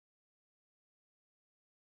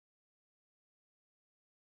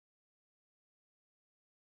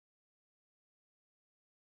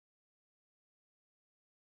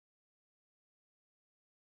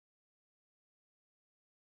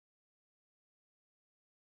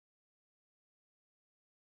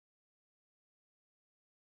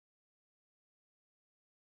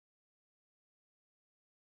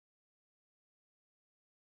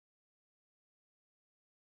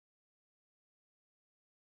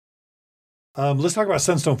Let's talk about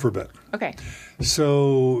Sunstone for a bit. Okay.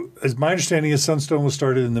 So, as my understanding is, Sunstone was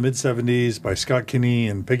started in the mid-'70s by Scott Kinney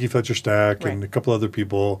and Peggy Fletcher Stack and a couple other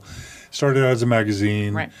people. Started out as a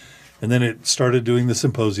magazine. Right. And then it started doing the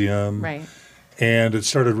symposium. Right. And it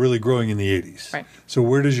started really growing in the 80s. Right. So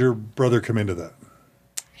where does your brother come into that?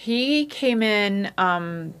 He came in,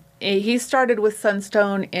 he started with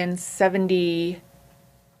Sunstone in 78.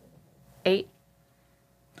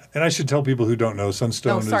 And I should tell people who don't know,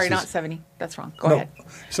 Sunstone No, sorry, is not 70. That's wrong. Go ahead.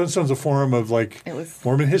 Sunstone's a forum of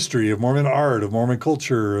Mormon history, of Mormon art, of Mormon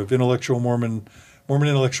culture, of intellectual Mormon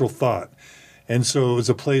intellectual thought. And so it was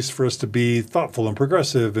a place for us to be thoughtful and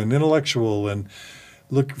progressive and intellectual and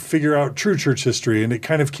figure out true church history. And it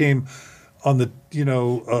kind of came on the,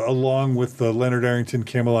 along with the Leonard Arrington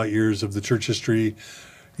Camelot years of the church history,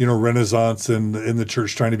 Renaissance and in the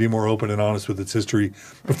church trying to be more open and honest with its history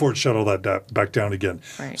before it shut all that back down again.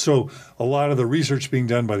 Right. So a lot of the research being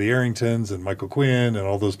done by the Arringtons and Michael Quinn and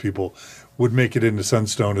all those people would make it into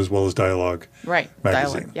Sunstone as well as Dialogue magazine.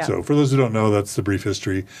 Dialogue, yeah. So for those who don't know, that's the brief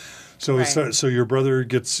history. So, so your brother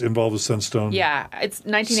gets involved with Sunstone? Yeah, it's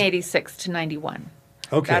 1986 to 91.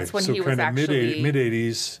 Okay, that's when so he was kind of actually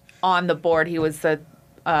mid-'80s. On the board. He was the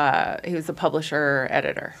publisher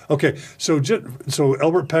editor. Okay, so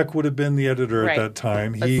Elbert Peck would have been the editor at that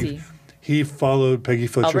time. He followed Peggy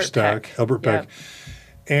Fletcher Stack, Elbert Peck,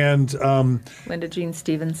 and Linda Jean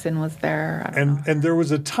Stevenson was there. And there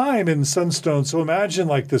was a time in Sunstone. So imagine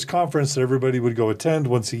like this conference that everybody would go attend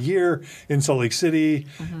once a year in Salt Lake City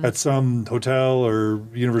at some hotel or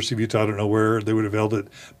University of Utah. I don't know where they would have held it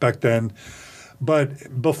back then.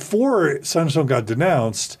 But before Sunstone got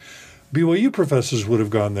denounced, BYU professors would have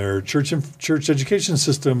gone there. Church education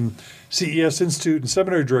system, CES Institute, and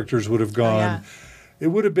seminary directors would have gone. Oh, yeah. It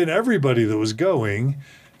would have been everybody that was going,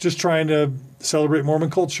 just trying to celebrate Mormon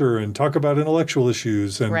culture and talk about intellectual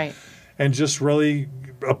issues and just really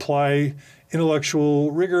apply intellectual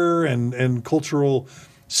rigor and cultural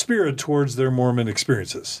spirit towards their Mormon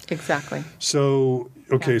experiences. Exactly. So,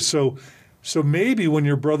 okay, so maybe when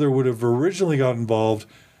your brother would have originally got involved,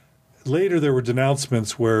 later there were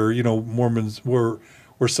denouncements where, Mormons where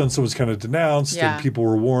Sunstone was kind of denounced and people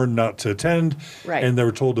were warned not to attend and they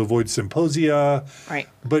were told to avoid symposia. Right.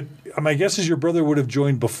 But my guess is your brother would have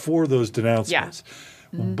joined before those denouncements.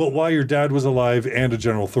 Yeah. Mm-hmm. But while your dad was alive and a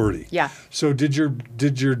general authority. Yeah. So did your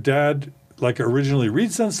dad originally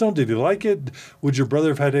read Sunstone? Did he like it? Would your brother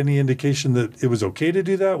have had any indication that it was okay to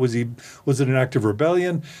do that? Was it an act of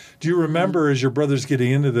rebellion? Do you remember as your brother's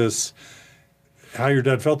getting into this how your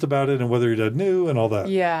dad felt about it and whether your dad knew and all that?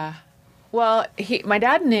 Yeah. Well, my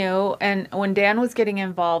dad knew, and when Dan was getting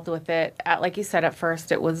involved with it, like you said at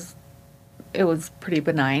first, it was pretty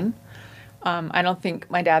benign. I don't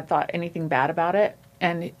think my dad thought anything bad about it.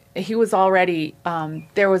 And he was already,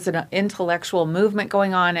 there was an intellectual movement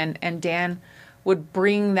going on, and Dan would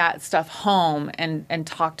bring that stuff home and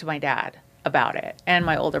talk to my dad about it, and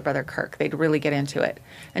my older brother Kirk. They'd really get into it.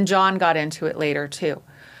 And John got into it later too.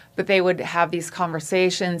 But they would have these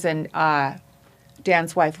conversations, and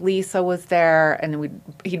Dan's wife Lisa was there, and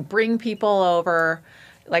he'd bring people over.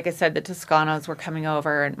 Like I said, the Toscanos were coming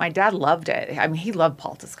over, and my dad loved it. I mean, he loved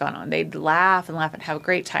Paul Toscano, and they'd laugh and have a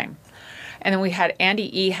great time. And then we had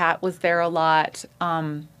Andy Ehat was there a lot.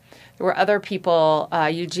 There were other people,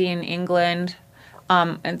 Eugene England.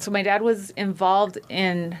 And so my dad was involved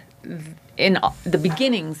in the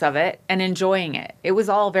beginnings of it and enjoying it. It was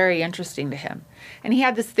all very interesting to him. And he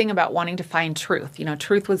had this thing about wanting to find truth.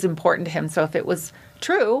 Truth was important to him. So if it was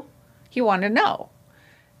true, he wanted to know.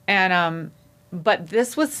 And but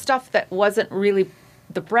this was stuff that wasn't really,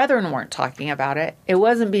 the brethren weren't talking about it. It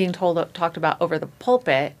wasn't being talked about over the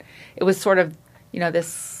pulpit. It was sort of,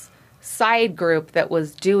 this side group that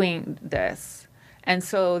was doing this. And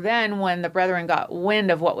so then when the brethren got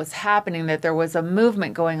wind of what was happening, that there was a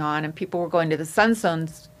movement going on and people were going to the Sunstone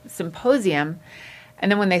Symposium,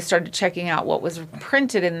 and then when they started checking out what was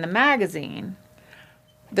printed in the magazine,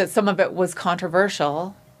 that some of it was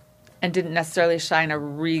controversial and didn't necessarily shine a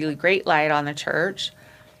really great light on the church.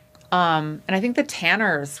 And I think the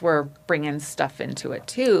Tanners were bringing stuff into it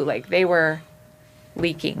too. Like they were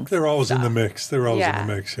leaking They're always stuff. In the mix. They're always in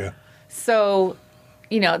the mix, yeah. So,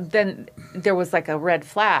 then there was like a red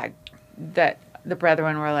flag that the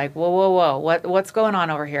brethren were like, whoa, what's going on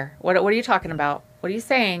over here? What are you talking about? What are you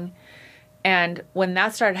saying? And when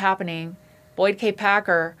that started happening, Boyd K.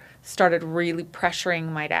 Packer started really pressuring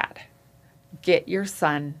my dad. Get your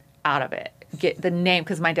son out of it. Get the name,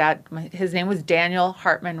 because my dad, his name was Daniel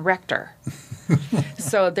Hartman Rector.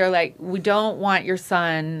 So they're like, we don't want your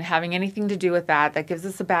son having anything to do with that. That gives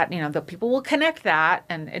us a bad, the people will connect that,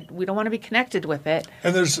 and we don't want to be connected with it.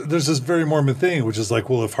 And there's this very Mormon thing, which is like,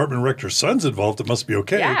 well, if Hartman Rector's son's involved, it must be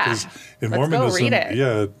okay. Because in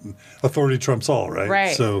Mormonism, authority trumps all, right?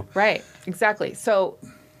 Right. Right. Exactly. So,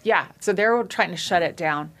 so they were trying to shut it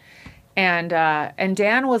down. And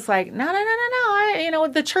Dan was like, no.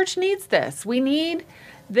 The church needs this. We need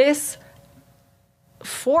this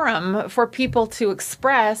forum for people to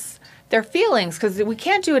express their feelings, because we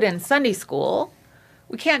can't do it in Sunday school.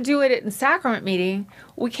 We can't do it in sacrament meeting.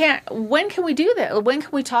 When can we do that? When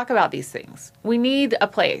can we talk about these things? We need a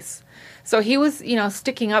place. So he was,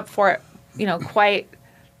 sticking up for it, quite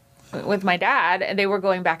with my dad, and they were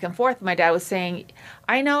going back and forth. My dad was saying,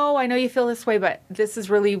 I know you feel this way, but this is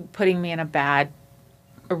really putting me in a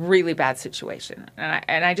really bad situation.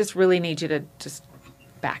 And I just really need you to just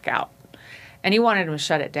back out. And he wanted him to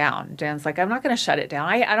shut it down. Dan's like, I'm not going to shut it down.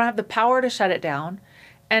 I don't have the power to shut it down.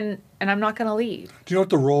 And I'm not going to leave. Do you know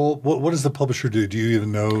what the role, what does the publisher do? Do you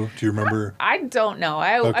even know? Do you remember? I don't know.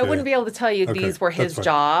 I wouldn't be able to tell you these were his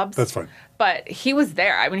jobs. That's fine. But he was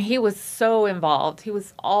there. I mean, he was so involved. He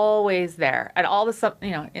was always there at all the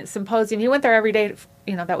symposium. He went there every day.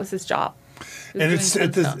 That was his job. And it's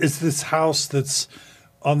this house that's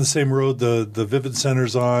on the same road the Vivint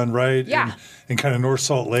Center's on, right? Yeah. In kind of North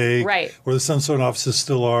Salt Lake. Right. Where the Sunstone offices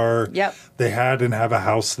still are. Yep. They had and have a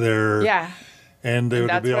house there. Yeah. And there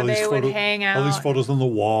would be all these photos on the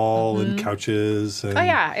wall and couches. And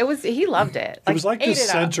he loved it. It was like the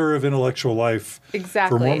center of intellectual life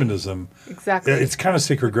for Mormonism. Exactly. It's kind of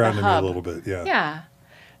sacred ground to me a little bit, yeah. Yeah.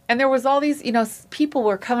 And there was all these, people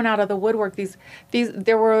were coming out of the woodwork.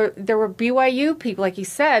 There were BYU people, like you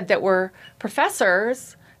said, that were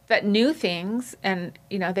professors that knew things, and,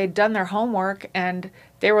 they'd done their homework, and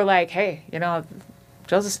they were like, hey,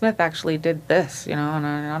 Joseph Smith actually did this, and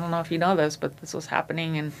I don't know if you know this, but this was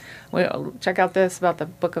happening, and check out this about the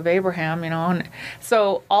Book of Abraham, and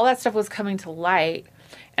so all that stuff was coming to light,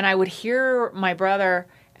 and I would hear my brother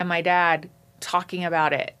and my dad talking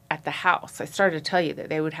about it at the house. I started to tell you that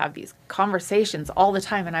they would have these conversations all the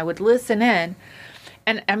time, and I would listen in,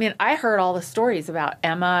 and I mean, I heard all the stories about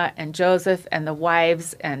Emma and Joseph and the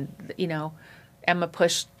wives, and, Emma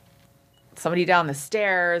pushed somebody down the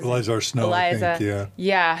stairs. Eliza Snow, I think, yeah.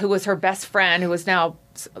 Yeah, who was her best friend, who was now,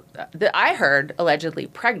 I heard, allegedly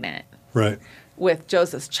pregnant. Right. With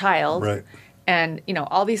Joseph's child. Right. And,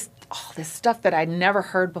 all this stuff that I'd never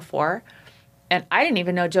heard before. And I didn't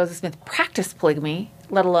even know Joseph Smith practiced polygamy,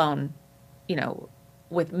 let alone,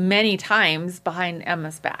 with many times behind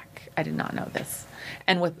Emma's back. I did not know this.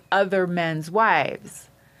 And with other men's wives.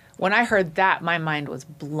 When I heard that, my mind was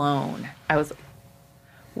blown. I was,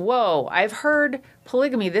 whoa, I've heard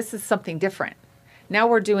polygamy. This is something different. Now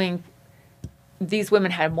we're doing, these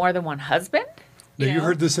women had more than one husband. You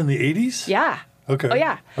heard this in the 80s? Yeah. Okay. Oh,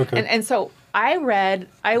 yeah. Okay. And so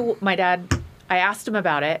my dad, I asked him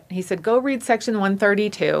about it. He said, go read section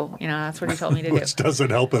 132. That's what he told me to do. Which doesn't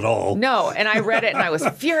help at all. No. And I read it and I was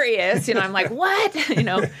furious. I'm like, what?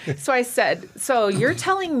 So I said, so you're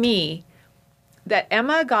telling me that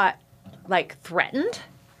Emma got threatened?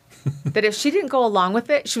 That if she didn't go along with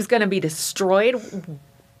it, she was going to be destroyed?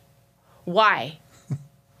 Why?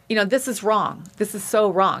 This is wrong. This is so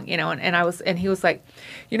wrong, and he was like,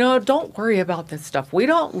 don't worry about this stuff. We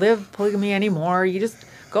don't live polygamy anymore. You just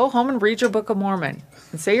go home and read your Book of Mormon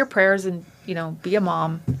and say your prayers and, be a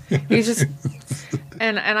mom. He's just,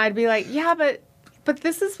 and I'd be like, yeah, but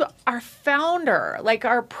this is our founder,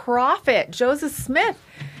 our prophet, Joseph Smith.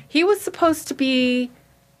 He was supposed to be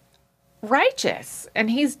righteous,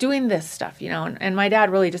 and he's doing this stuff, and my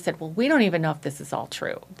dad really just said, well, we don't even know if this is all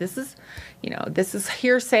true. This is, this is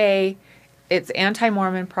hearsay. It's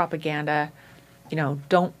anti-Mormon propaganda.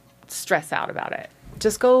 Don't stress out about it.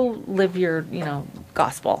 Just go live your,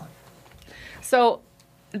 gospel. So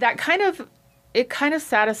that kind of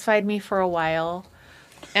satisfied me for a while.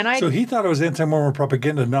 And So he thought it was anti-Mormon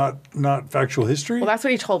propaganda, not factual history? Well, that's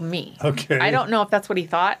what he told me. Okay. I don't know if that's what he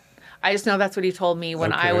thought. I just know that's what he told me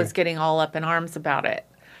when I was getting all up in arms about it.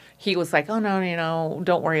 He was like, oh, no,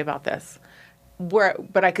 don't worry about this.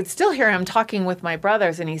 But I could still hear him talking with my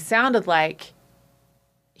brothers, and he sounded like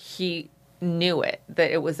he knew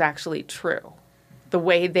that it was actually true. The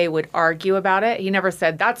way they would argue about it, he never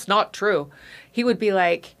said, that's not true. He would be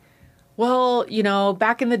like, well,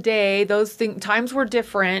 back in the day, times were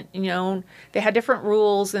different. They had different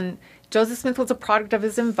rules, and Joseph Smith was a product of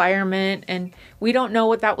his environment, and we don't know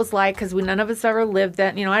what that was like because none of us ever lived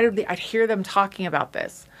that. I'd hear them talking about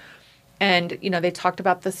this. And, they talked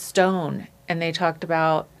about the stone, and they talked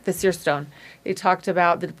about the seer stone. They talked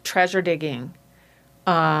about the treasure digging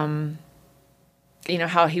how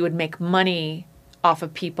he would make money off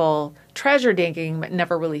of people treasure digging but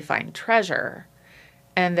never really find treasure.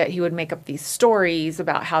 And that he would make up these stories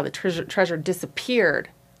about how the treasure disappeared,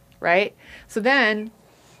 right? So then,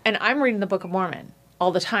 and I'm reading the Book of Mormon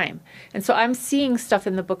all the time. And so I'm seeing stuff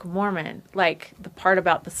in the Book of Mormon, like the part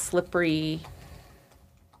about the slippery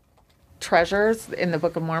treasures in the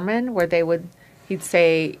Book of Mormon, where he'd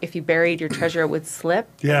say, if you buried your treasure, it would slip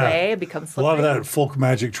away and become slippery. A lot of that folk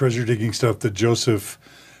magic treasure digging stuff that Joseph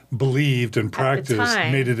believed and practiced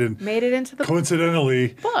made it into the coincidentally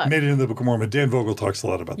book. Made it in the Book of Mormon. Dan Vogel talks a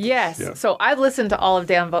lot about this. Yes. Yeah. So I've listened to all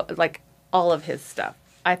of all of his stuff.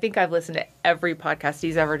 I think I've listened to every podcast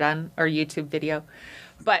he's ever done or YouTube video.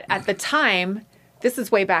 But at the time, this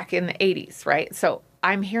is way back in the 80s, right? So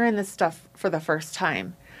I'm hearing this stuff for the first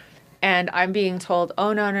time. And I'm being told,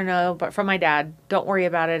 oh, no, but from my dad, don't worry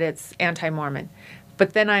about it. It's anti-Mormon.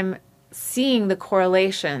 But then I'm seeing the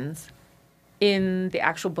correlations in the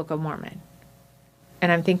actual Book of Mormon.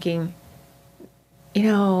 And I'm thinking,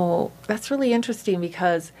 that's really interesting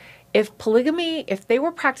because if they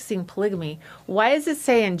were practicing polygamy, why does it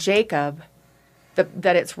say in Jacob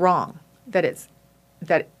that it's wrong? What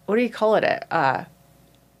do you call it?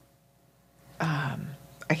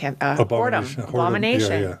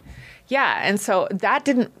 Abomination. Yeah. And so that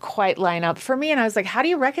didn't quite line up for me. And I was like, how do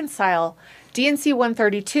you reconcile D&C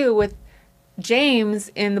 132 with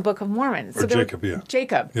James in the Book of Mormon? So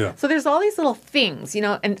Jacob. Yeah. So there's all these little things,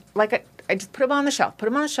 and like I just put them on the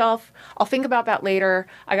shelf. I'll think about that later.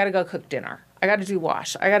 I got to go cook dinner. I got to do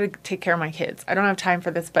wash. I got to take care of my kids. I don't have time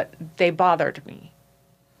for this, but they bothered me.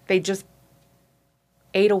 They just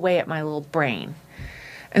ate away at my little brain.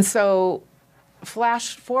 And so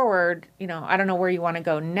flash forward, I don't know where you want to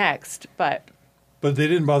go next, but they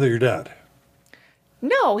didn't bother your dad.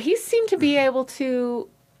 No, he seemed to be able to.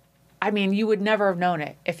 I mean, you would never have known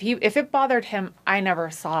it. If it bothered him, I never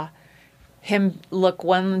saw him look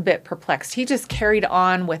one bit perplexed. He just carried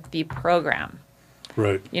on with the program.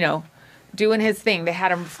 Right. Doing his thing. They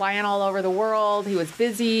had him flying all over the world. He was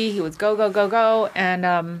busy. He was go, go, go, go.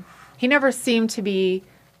 And he never seemed to be,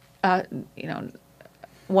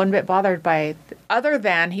 one bit bothered by other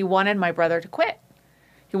than he wanted my brother to quit.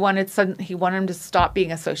 He wanted him to stop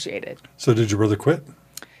being associated. So did your brother quit?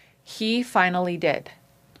 He finally did.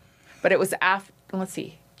 But it was after, let's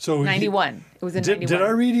see, so 91. It was in 91. Did I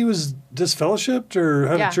read he was disfellowshipped or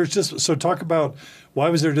had a church so talk about why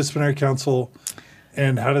was there a disciplinary council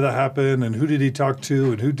and how did that happen and who did he talk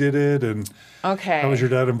to and who did it and how was your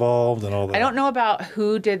dad involved and all that? I don't know about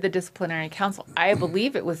who did the disciplinary council. I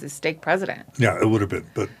believe it was his stake president. Yeah, it would have been.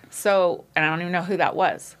 But so, and I don't even know who that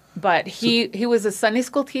was. But he was a Sunday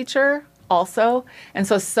school teacher also. And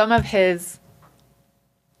so some of his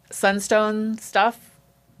Sunstone stuff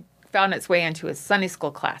found its way into his Sunday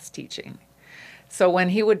school class teaching. So when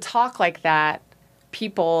he would talk like that,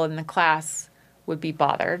 people in the class would be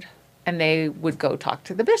bothered and they would go talk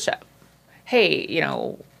to the bishop. Hey,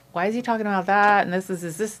 why is he talking about that? And is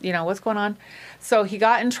this, what's going on? So he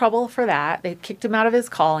got in trouble for that. They kicked him out of his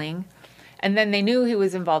calling. And then they knew he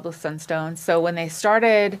was involved with Sunstone. So when they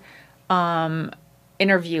started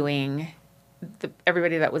interviewing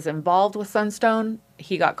everybody that was involved with Sunstone,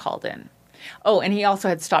 he got called in. Oh, and he also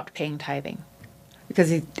had stopped paying tithing because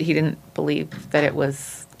he didn't believe that it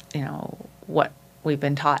was, what we've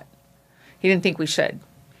been taught. He didn't think we should.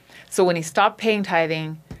 So when he stopped paying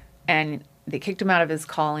tithing and they kicked him out of his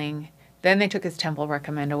calling, then they took his temple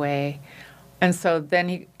recommend away. And so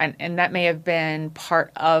then and that may have been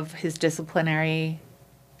part of his disciplinary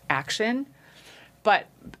action. But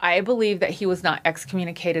I believe that he was not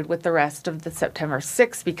excommunicated with the rest of the September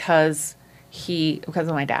 6th because of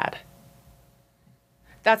my dad.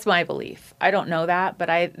 That's my belief. I don't know that,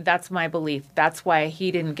 but that's my belief. That's why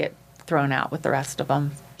he didn't get thrown out with the rest of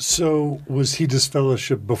them. So was he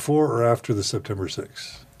disfellowshipped before or after the September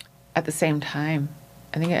 6th? At the same time.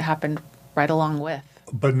 I think it happened right along with.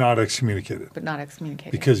 But not excommunicated? But not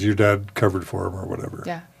excommunicated. Because your dad covered for him or whatever?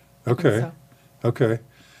 Yeah. Okay. So. Okay.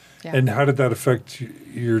 Yeah. And how did that affect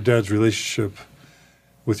your dad's relationship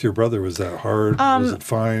with your brother? Was that hard? Was it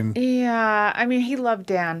fine? Yeah. I mean, he loved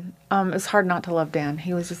Dan. It was hard not to love Dan.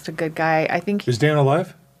 He was just a good guy. I think. Is Dan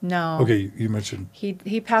alive? No. Okay, you mentioned. He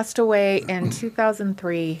passed away in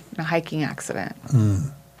 2003 in a hiking accident.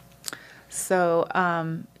 So,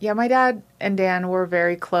 my dad and Dan were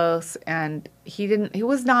very close, and he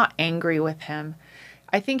was not angry with him.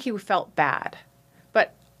 I think he felt bad.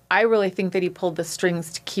 But I really think that he pulled the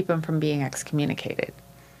strings to keep him from being excommunicated.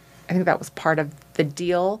 I think that was part of the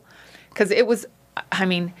deal. Because it was,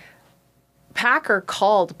 Packer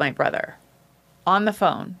called my brother on the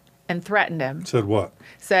phone and threatened him. Said what?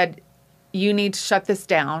 Said, you need to shut this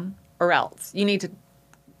down or else. You need to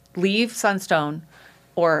leave Sunstone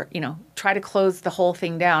or, try to close the whole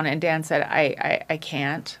thing down. And Dan said, I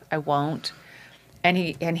can't. I won't. And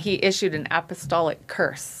he issued an apostolic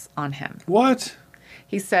curse on him. What?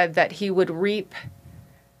 He said that he would reap,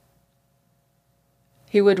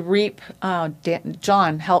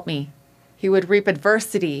 John, help me. He would reap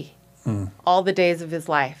adversity all the days of his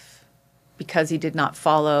life because he did not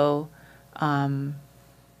follow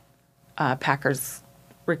Packer's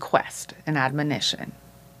request and admonition.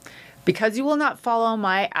 Because you will not follow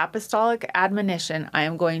my apostolic admonition, I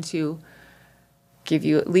am going to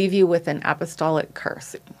leave you with an apostolic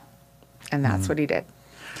curse. And that's what he did.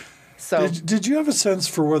 So did you have a sense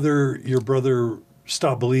for whether your brother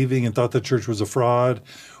stopped believing and thought the church was a fraud,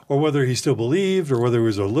 or whether he still believed, or whether he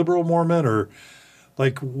was a liberal Mormon, or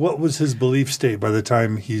like what was his belief state by the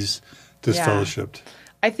time he's disfellowshipped?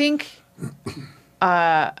 I think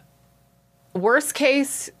worst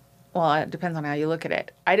case, well, it depends on how you look at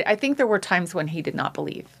it. I think there were times when he did not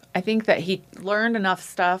believe. I think that he learned enough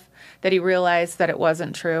stuff that he realized that it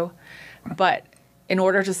wasn't true. But in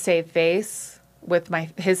order to save face with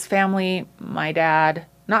his family, my dad,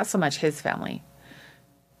 not so much his family,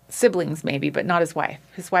 siblings maybe, but not his wife.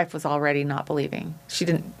 His wife was already not believing. She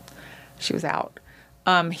was out.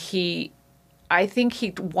 I think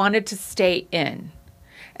he wanted to stay in.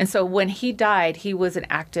 And so when he died, he was an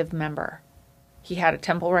active member. He had a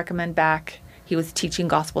temple recommend back. He was teaching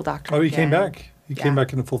gospel doctrine. Oh, he came back. He came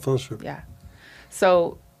back into full fellowship. Yeah.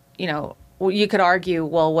 So, you could argue,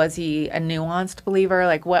 well, was he a nuanced believer?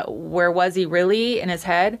 Like, where was he really in his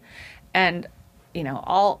head? And,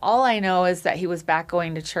 all I know is that he was back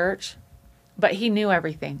going to church, but he knew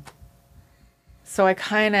everything. So I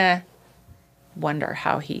kind of wonder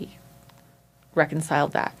how he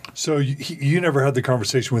reconciled that. So you never had the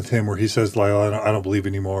conversation with him where he says, Lila, I don't believe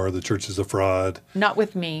anymore. The church is a fraud. Not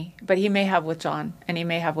with me, but he may have with John, and he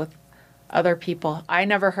may have with other people. I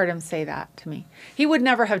never heard him say that to me. He would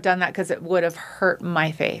never have done that because it would have hurt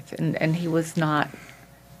my faith, and he wouldn't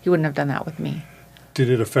have done that with me. Did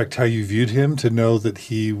it affect how you viewed him to know that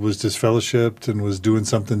he was disfellowshipped and was doing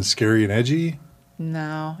something scary and edgy?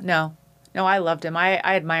 No, I loved him. I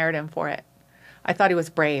admired him for it. I thought he was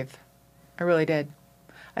brave. I really did.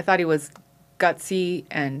 I thought he was gutsy,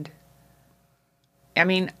 and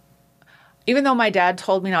even though my dad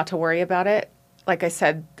told me not to worry about it, like I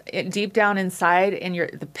said, deep down inside in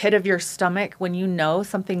the pit of your stomach, when you know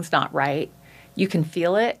something's not right, you can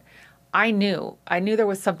feel it. I knew there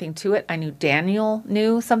was something to it. I knew Daniel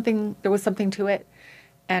knew there was something to it.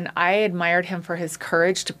 And I admired him for his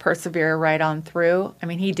courage to persevere right on through.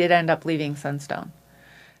 He did end up leaving Sunstone.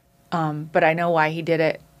 But I know why he did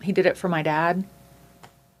it. He did it for my dad.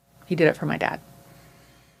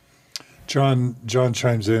 John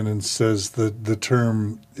chimes in and says that the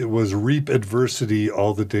term, it was reap adversity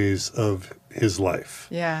all the days of his life.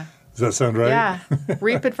 Yeah. Does that sound right? Yeah.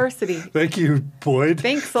 Reap adversity. Thank you, Boyd.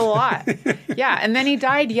 Thanks a lot. Yeah. And then he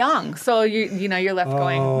died young. So you're left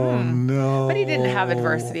going, Oh, no. But he didn't have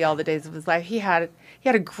adversity all the days of his life. He had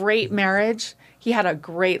a great marriage. He had a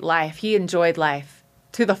great life. He enjoyed life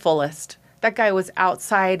to the fullest. That guy was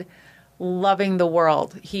outside loving the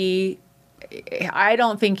world. I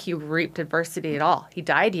don't think he reaped adversity at all. He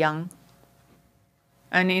died young.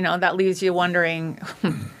 And, that leaves you wondering,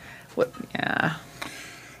 yeah.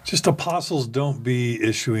 Just apostles don't be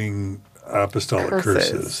issuing apostolic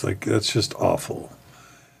curses. Like, that's just awful.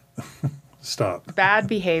 Stop. Bad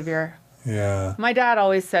behavior. Yeah. My dad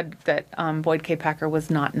always said that Boyd K. Packer was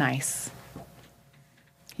not nice.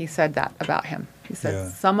 He said that about him. He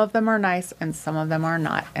said some of them are nice and some of them are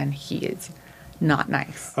not, and he is not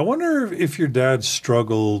nice. I wonder if your dad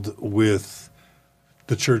struggled with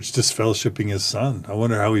the church disfellowshipping his son. I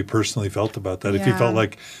wonder how he personally felt about that. Yeah. If he felt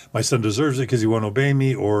like my son deserves it because he won't obey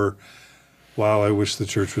me, or, wow, I wish the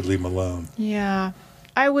church would leave him alone. Yeah.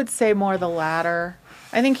 I would say more the latter.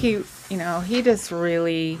 I think he just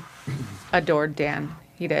really adored Dan.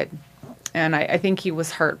 He did. And I think he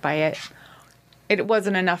was hurt by it. It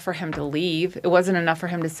wasn't enough for him to leave. It wasn't enough for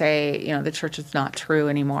him to say, the church is not true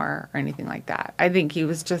anymore or anything like that. I think he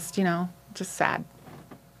was just, just sad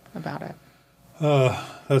about it.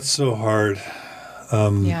 That's so hard.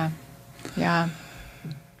 Yeah. I'm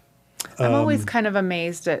always kind of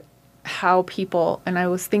amazed at how people, and I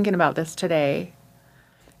was thinking about this today,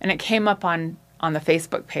 and it came up on the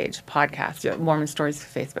Facebook page, podcast, Mormon Stories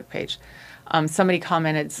Facebook page. Somebody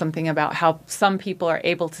commented something about how some people are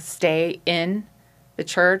able to stay in the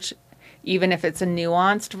church, even if it's a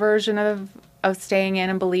nuanced version of staying in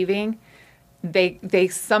and believing. they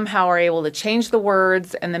somehow are able to change the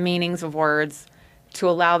words and the meanings of words to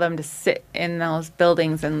allow them to sit in those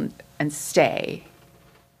buildings and stay.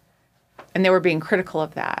 And they were being critical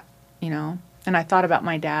of that, And I thought about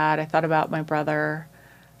my dad. I thought about my brother.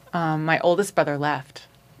 My oldest brother left.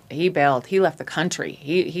 He bailed. He left the country.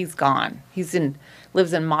 He's gone.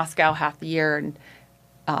 Lives in Moscow half the year,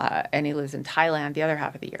 and he lives in Thailand the other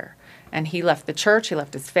half of the year. And he left the church. He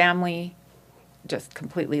left his family. Just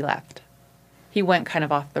completely left. He went kind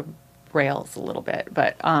of off the rails a little bit,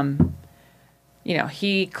 but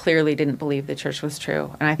he clearly didn't believe the church was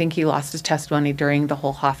true. And I think he lost his testimony during the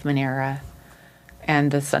whole Hartman era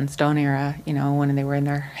and the Sunstone era, when they were in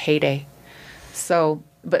their heyday. So,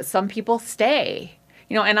 but some people stay,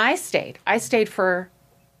 and I stayed. I stayed for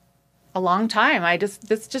a long time.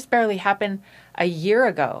 This just barely happened a year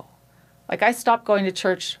ago. Like, I stopped going to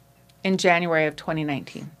church in January of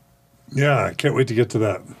 2019. Yeah, I can't wait to get to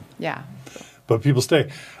that. Yeah. But people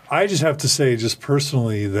stay. I just have to say, just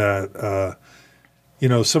personally, that,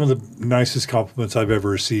 some of the nicest compliments I've ever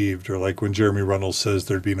received are like when Jeremy Runnels says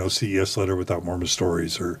there'd be no CES letter without Mormon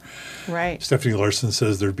stories, or right. Stephanie Larson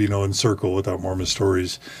says there'd be no Encircle without Mormon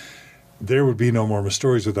stories. There would be no Mormon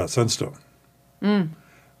stories without Sunstone.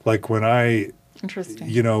 Like when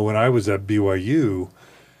Interesting. When I was at BYU,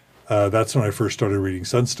 that's when I first started reading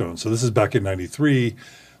Sunstone. So this is back in 93.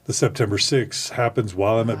 The September 6th happens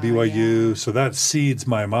while I'm at BYU. Yeah. So that seeds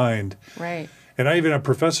my mind. Right. And I even have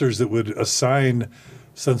professors that would assign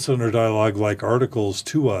Sunstone or Dialogue-like articles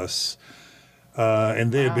to us,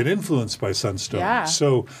 and they had been influenced by Sunstone. Yeah.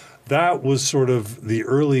 So that was sort of the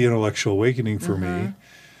early intellectual awakening for me.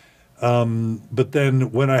 But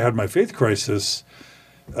then when I had my faith crisis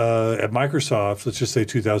at Microsoft, let's just say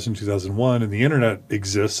 2000, 2001, and the internet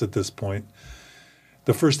exists at this point,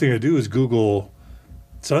 the first thing I do is Google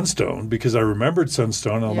Sunstone, because I remembered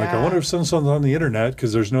Sunstone. And I'm like, I wonder if Sunstone's on the internet,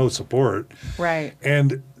 because there's no support. Right.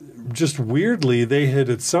 And just weirdly, they had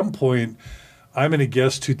at some point, I'm going to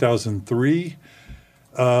guess 2003,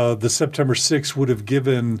 the September 6th would have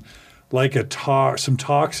given like some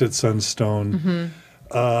talks at Sunstone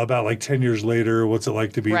about like 10 years later, what's it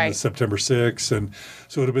like to be in the September 6th? And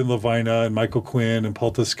so it would have been Levina and Michael Quinn and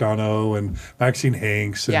Paul Toscano and Maxine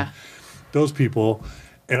Hanks and those people.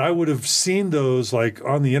 And I would have seen those like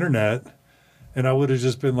on the internet, and I would have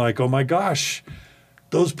just been like, oh my gosh,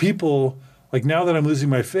 those people, like now that I'm losing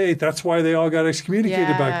my faith, that's why they all got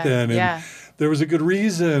excommunicated back then. And there was a good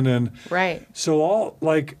reason. And so all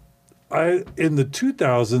like in the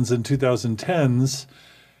 2000s and 2010s,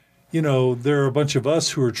 there are a bunch of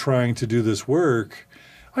us who are trying to do this work.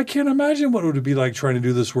 I can't imagine what it would be like trying to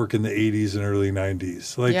do this work in the 80s and early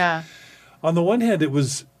 90s. Like on the one hand, it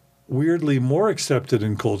was weirdly more accepted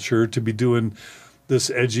in culture to be doing this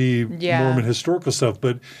edgy Mormon historical stuff,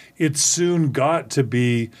 but it soon got to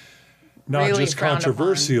be not really just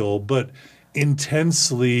controversial, but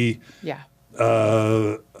intensely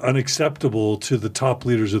unacceptable to the top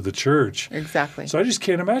leaders of the church. Exactly. So I just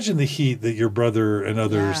can't imagine the heat that your brother and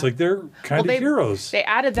others, like they're kind of heroes. They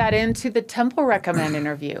added that into the Temple Recommend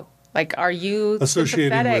interview. Like, are you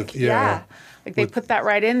sympathetic? With, Like they put that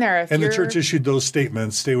right in there. And the church issued those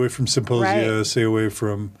statements: stay away from symposia, stay away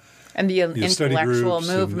from and the intellectual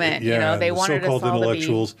movement. And, they wanted so-called us all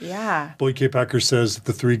intellectuals. To be, Boyd K. Packer says that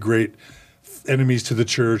the three great enemies to the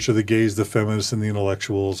church are the gays, the feminists, and the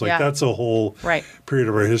intellectuals. Like that's a whole period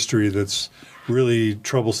of our history that's really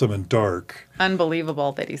troublesome and dark.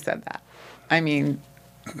 Unbelievable that he said that. I mean,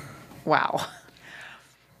 wow.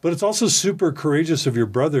 But it's also super courageous of your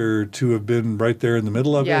brother to have been right there in the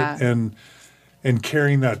middle of it and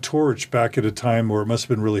carrying that torch back at a time where it must have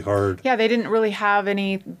been really hard. Yeah, they didn't really have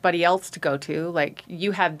anybody else to go to. Like,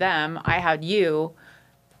 you had them, I had you.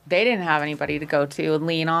 They didn't have anybody to go to and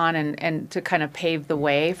lean on and to kind of pave the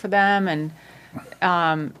way for them.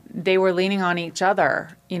 And they were leaning on each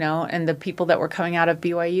other, and the people that were coming out of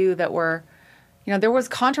BYU that were, there was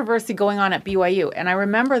controversy going on at BYU. And I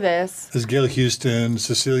remember this. There's Gail Houston,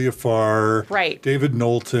 Cecilia Farr, David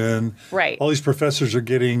Knowlton. All these professors are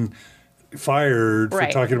getting fired for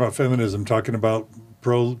talking about feminism, talking about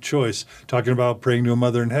pro-choice, talking about praying to a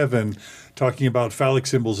mother in heaven, talking about phallic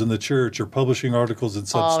symbols in the church, or publishing articles in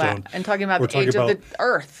Sunstone. And talking about the age of the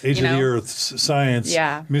earth. Age of the earth, science,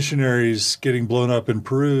 missionaries getting blown up in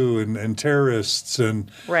Peru, and terrorists. And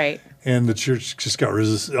the church just got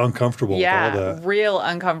uncomfortable with all that. Real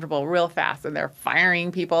uncomfortable, real fast. And they're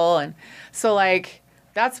firing people. And so,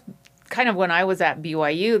 that's kind of when I was at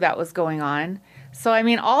BYU that was going on. So, I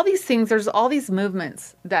mean, all these things, there's all these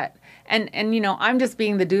movements that, and I'm just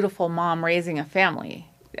being the dutiful mom raising a family.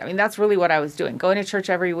 I mean, that's really what I was doing, going to church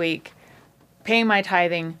every week, paying my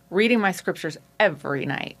tithing, reading my scriptures every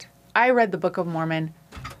night. I read the Book of Mormon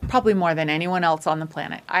probably more than anyone else on the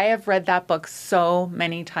planet. I have read that book so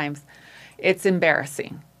many times. It's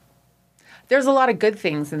embarrassing. There's a lot of good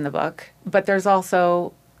things in the book, but there's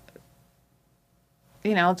also,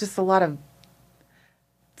 just a lot of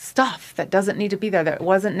stuff that doesn't need to be there, that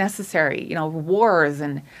wasn't necessary. Wars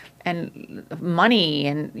and money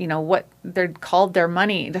and, what they're called their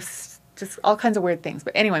money. Just all kinds of weird things.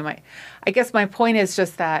 But anyway, I guess my point is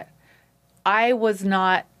just that I was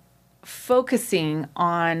not focusing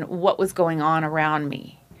on what was going on around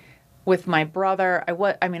me with my brother.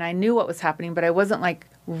 I knew what was happening, but I wasn't like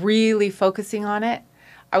really focusing on it.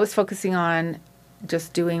 I was focusing on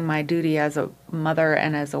just doing my duty as a mother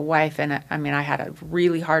and as a wife. And I had a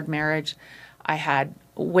really hard marriage. I had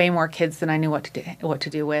way more kids than I knew what to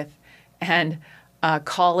do with, and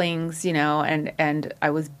callings, and I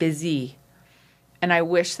was busy. And I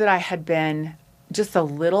wish that I had been just a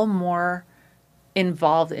little more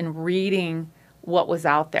involved in reading what was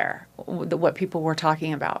out there, what people were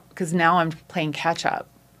talking about, because now I'm playing catch up.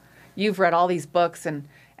 You've read all these books, and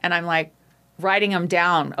I'm like writing them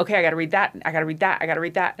down. Okay, I got to read that. I got to read that. I got to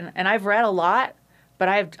read that. And I've read a lot,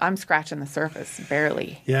 but I'm scratching the surface,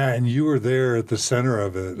 barely. Yeah, and you were there at the center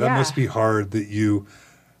of it. That must be hard that you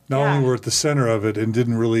not only were at the center of it and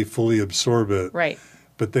didn't really fully absorb it. Right.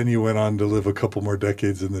 But then you went on to live a couple more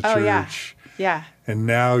decades in the church. Yeah. And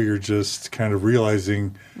now you're just kind of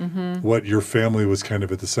realizing what your family was kind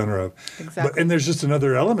of at the center of. Exactly. And there's just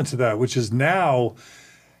another element to that, which is now,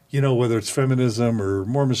 whether it's feminism or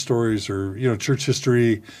Mormon stories or, church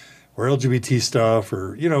history or LGBT stuff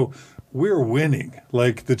or, we're winning.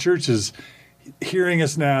 Like the church is hearing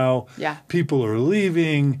us now. Yeah. People are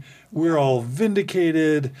leaving. We're all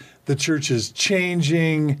vindicated. The church is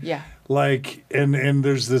changing. Yeah. And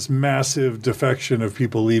there's this massive defection of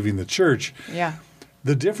people leaving the church. Yeah.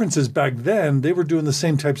 The difference is back then they were doing the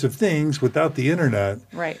same types of things without the internet.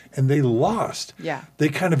 Right. And they lost. Yeah. They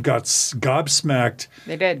kind of got gobsmacked.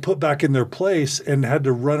 They did. Put back in their place and had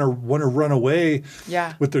to want to run away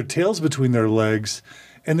with their tails between their legs.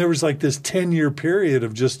 And there was like this 10-year period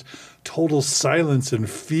of just total silence and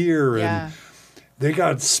fear. And they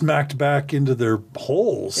got smacked back into their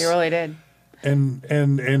holes. They really did. And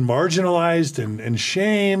marginalized and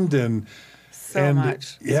shamed and so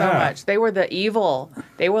much. They were the evil.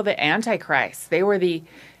 They were the Antichrist. They were the,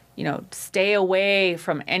 stay away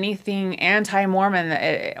from anything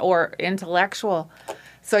anti-Mormon or intellectual.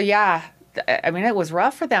 So it was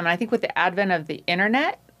rough for them. And I think with the advent of the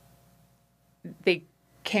internet, they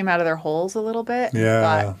came out of their holes a little bit. Yeah.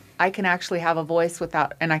 Thought, I can actually have a voice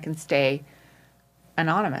and I can stay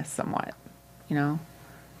anonymous somewhat,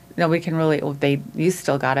 Nobody can really. Well, you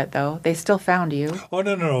still got it though. They still found you. Oh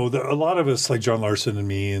no! A lot of us, like John Larson and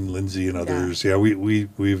me and Lindsay and others,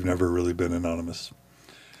 we've never really been anonymous.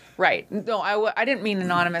 Right. No, I didn't mean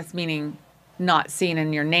anonymous, meaning not seen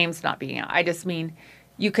and your name's not being out. I just mean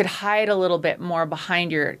you could hide a little bit more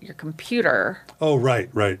behind your computer. Oh right.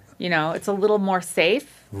 It's a little more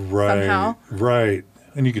safe. Somehow. Right,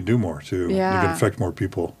 and you can do more too. Yeah. You can affect more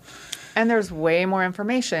people. And there's way more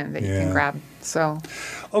information that you can grab. So.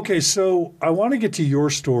 Okay, so I want to get to your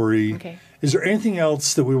story. Okay. Is there anything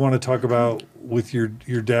else that we want to talk about with your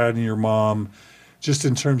dad and your mom, just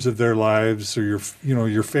in terms of their lives or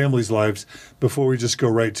your family's lives, before we just go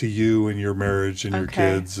right to you and your marriage and your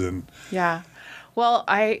kids and? Yeah. Well,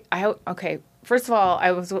 okay. First of all,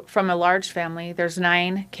 I was from a large family. There's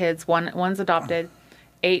 9 kids. One's adopted,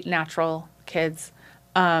 8 natural kids.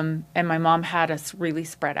 And my mom had us really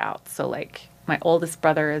spread out. So like my oldest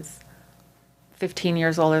brother is 15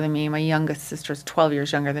 years older than me. My youngest sister is 12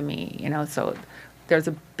 years younger than me, so there's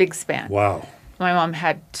a big span. Wow. My mom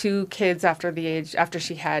had 2 kids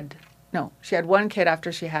she had 1 kid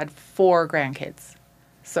after she had 4 grandkids.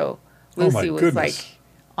 So Lucy was like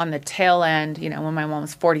on the tail end, when my mom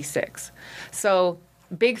was 46. So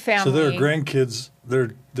big family. So their grandkids,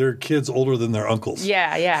 they're kids older than their uncles.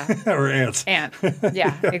 Yeah. Or aunts.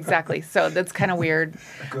 Yeah, exactly. So that's kind of weird.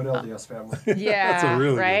 A good LDS family. Yeah, that's a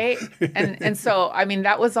really right. And so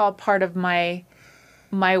that was all part of my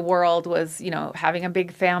world was having a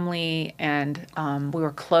big family, and we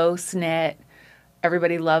were close knit.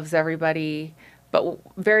 Everybody loves everybody, but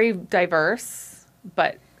very diverse.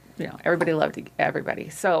 But everybody loved everybody.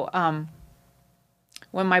 So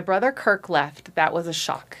when my brother Kirk left, that was a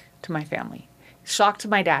shock to my family. Shock to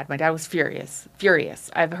my dad. My dad was furious.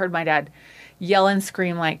 I've heard my dad yell and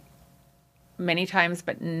scream like many times,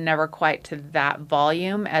 but never quite to that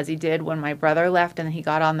volume as he did when my brother left, and he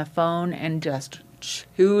got on the phone and just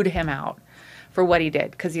chewed him out for what he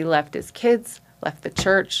did, because he left his kids, left the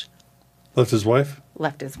church, Left his wife?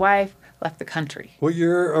 Left his wife, left the country. What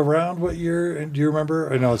year, around what year? And do you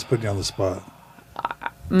remember? I know it's putting you on the spot.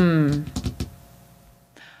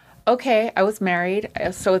 Okay, I was married,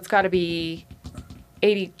 so it's got to be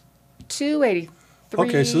 82, 83.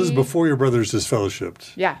 Okay, so this is before your brother's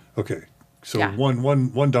disfellowshipped. Yeah. Okay, so Yeah.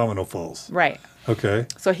 one domino falls. Right. Okay.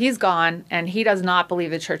 So he's gone, and he does not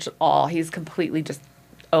believe the church at all. He's completely just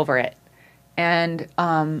over it. And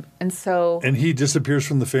so... And he disappears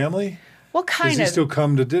from the family? Well, kind Does he still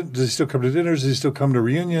come to does he still come to dinners? Does he still come to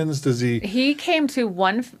reunions? Does he? He came to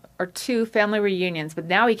 1 or 2 family reunions, but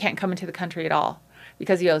now he can't come into the country at all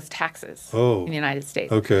because he owes taxes in the United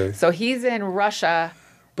States. Okay. So he's in Russia.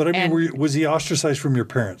 But I mean, was he ostracized from your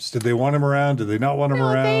parents? Did they want him around? Did they not want him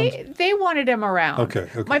around? They wanted him around. Okay.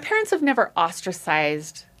 My parents have never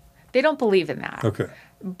ostracized. They don't believe in that. Okay.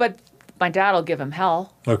 But my dad will give him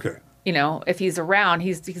hell. Okay. You know, if he's around,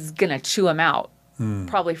 he's gonna chew him out.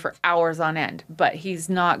 Probably for hours on end, but he's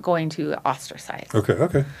not going to ostracize.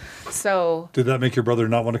 Okay. So did that make your brother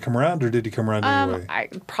not want to come around, or did he come around anyway? I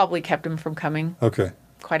probably kept him from coming. Okay.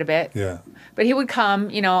 Quite a bit. Yeah. But he would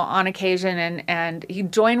come, you know, on occasion, and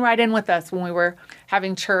he'd join right in with us when we were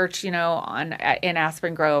having church, you know, in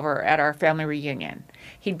Aspen Grove or at our family reunion.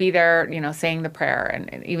 He'd be there, you know, saying the prayer,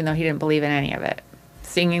 and even though he didn't believe in any of it,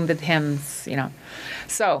 singing the hymns, you know.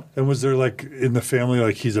 So. And was there like in the family,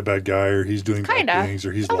 like he's a bad guy, or he's doing bad things,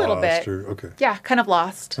 or he's lost, little bit. or okay. Yeah, kind of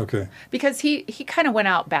lost. Okay. Because he kind of went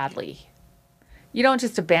out badly. You don't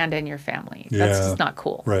just abandon your family. Yeah. That's just not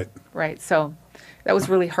cool. Right. Right. So that was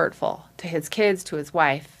really hurtful to his kids, to his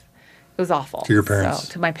wife. It was awful. To your parents.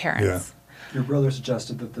 So, to my parents. Yeah. Your brother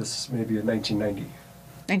suggested that this may be in 1990.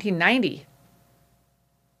 1990.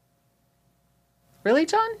 Really,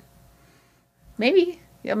 John? Maybe.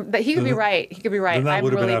 Yeah, but he could be right. He could be right. Then I'm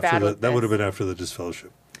really bad with that would have been after the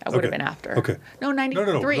disfellowship. That would have been after. Okay. No, 93.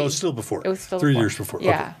 No, it was still before. It was still 3 before. years before.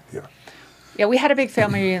 Yeah. Okay. Yeah. Yeah, we had a big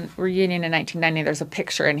family reunion in 1990. There's a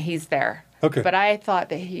picture, and he's there. Okay. But I thought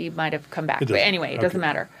that he might have come back. But anyway, it doesn't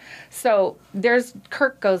matter. So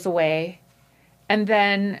Kirk goes away, and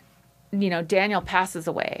then, you know, Daniel passes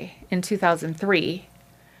away in 2003.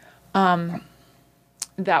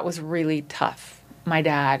 That was really tough. My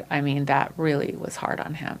dad, I mean, that really was hard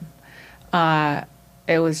on him.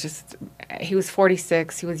 It was just, he was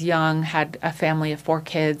 46, he was young, had a family of 4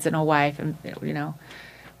 kids and a wife, and, you know,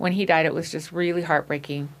 when he died, it was just really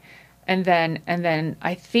heartbreaking. And then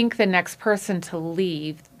I think the next person to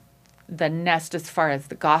leave the nest as far as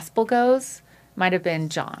the gospel goes might have been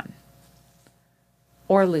John.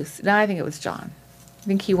 Or Lucy. No, I think it was John. I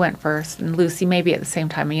think he went first, and Lucy maybe at the same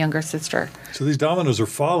time, a younger sister. So these dominoes are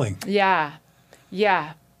falling. Yeah.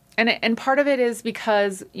 Yeah. And part of it is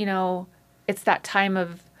because, you know, it's that time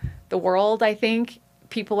of the world, I think.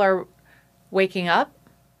 People are waking up.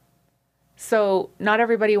 So not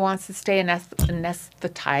everybody wants to stay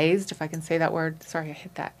anesthetized, if I can say that word. Sorry, I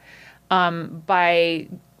hit that. By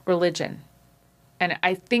religion. And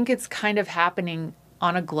I think it's kind of happening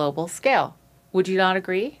on a global scale. Would you not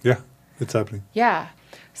agree? Yeah, it's happening. Yeah.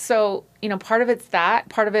 So, you know, part of it's that.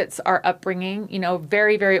 Part of it's our upbringing, you know,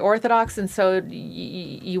 very, very orthodox. And so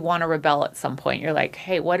you want to rebel at some point. You're like,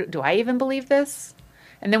 hey, what do I even believe this?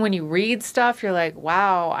 And then when you read stuff, you're like,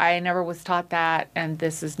 wow, I never was taught that. And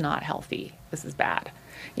this is not healthy. This is bad.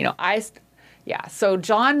 You know, So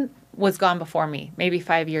John was gone before me, maybe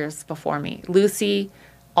 5 years before me. Lucy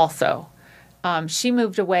also. She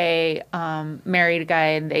moved away, married a guy,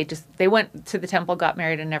 and they went to the temple, got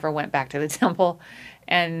married, and never went back to the temple.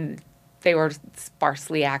 And they were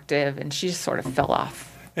sparsely active, and she just sort of fell off.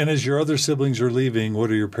 And as your other siblings are leaving, what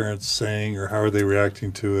are your parents saying, or how are they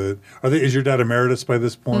reacting to it? Is your dad emeritus by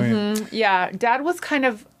this point? Mm-hmm. Yeah, Dad was kind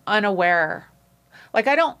of unaware. Like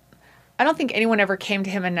I don't think anyone ever came to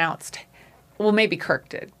him and announced. Well, maybe Kirk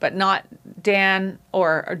did, but not Dan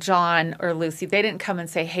or John or Lucy. They didn't come and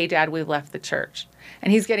say, hey, Dad, we left the church.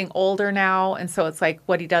 And he's getting older now, and so it's like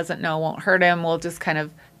what he doesn't know won't hurt him. We'll just kind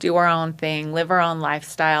of do our own thing, live our own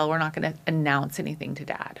lifestyle. We're not going to announce anything to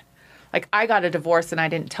Dad. Like, I got a divorce, and I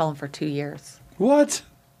didn't tell him for 2 years. What?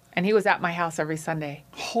 And he was at my house every Sunday.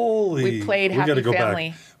 Holy. We played Happy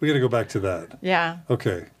Family. We got to go back to that. Yeah.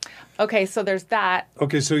 Okay. Okay, so there's that.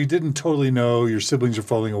 Okay, so he didn't totally know your siblings are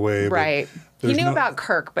falling away. Right. He knew about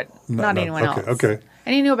Kirk, but not anyone else. Okay.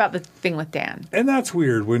 And he knew about the thing with Dan. And that's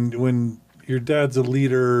weird. When your dad's a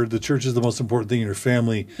leader, the church is the most important thing in your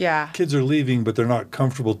family. Yeah. Kids are leaving, but they're not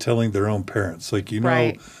comfortable telling their own parents. Like,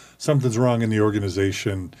 right. Something's wrong in the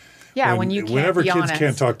organization. Yeah, when you can't whenever be kids honest.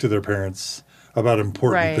 can't talk to their parents about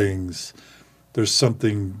important Right. things, there's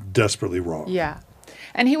something desperately wrong. Yeah.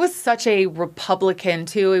 And he was such a Republican,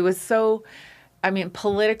 too. He was so I mean,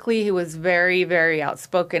 politically, he was very, very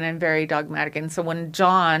outspoken and very dogmatic. And so when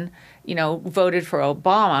John, voted for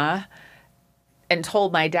Obama and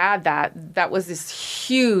told my dad that was this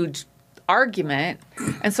huge argument.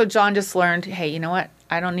 And so John just learned, hey, you know what?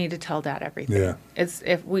 I don't need to tell Dad everything. Yeah. It's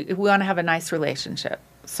if we want to have a nice relationship,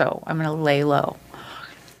 so I'm going to lay low.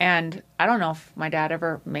 And I don't know if my dad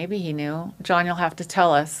maybe he knew. John, you'll have to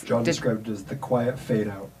tell us. John described it as the quiet fade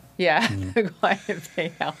out. Yeah, the quiet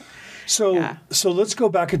fade out. So let's go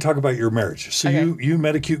back and talk about your marriage. So you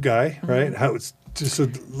met a cute guy, right? How it's just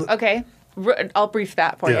okay. I'll brief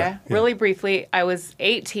that for you really briefly. I was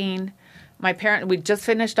 18. We just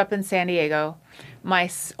finished up in San Diego. My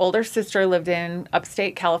older sister lived in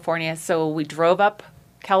upstate California, so we drove up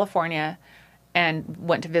California and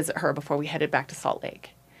went to visit her before we headed back to Salt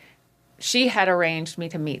Lake. She had arranged me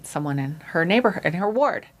to meet someone in her neighborhood, in her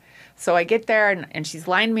ward. So I get there, and she's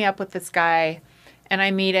lined me up with this guy, and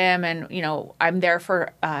I meet him, and, I'm there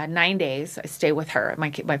for 9 days. I stay with her.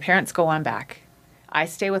 My parents go on back. I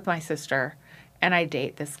stay with my sister, and I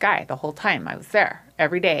date this guy the whole time I was there.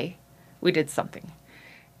 Every day, we did something.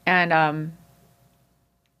 And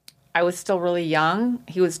I was still really young.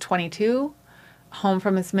 He was 22, home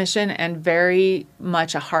from his mission, and very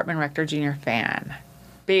much a Hartman Rector Jr. fan.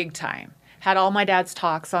 Big time. Had all my dad's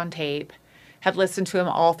talks on tape. Had listened to him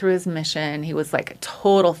all through his mission. He was like a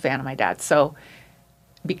total fan of my dad. So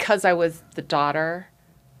because I was the daughter,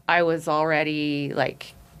 I was already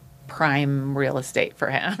like prime real estate for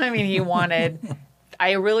him. I mean,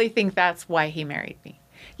 I really think that's why he married me.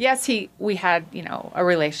 Yes, we had, a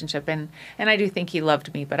relationship, and I do think he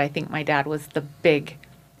loved me, but I think my dad was the big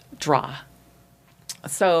draw.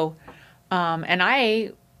 So, and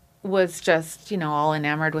I was just, all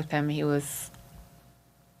enamored with him.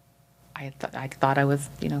 I thought I was,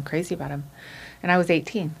 crazy about him. And I was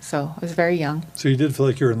 18, so I was very young. So you did feel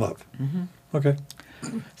like you were in love. Mm-hmm. Okay.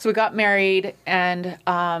 So we got married, and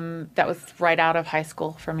that was right out of high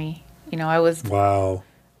school for me. Wow.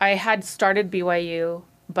 I had started BYU,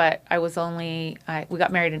 but I was we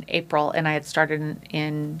got married in April, and I had started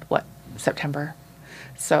in September.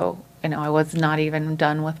 So, I was not even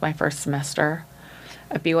done with my first semester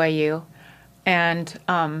at BYU. And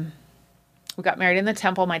we got married in the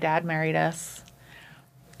temple. My dad married us.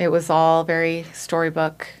 It was all very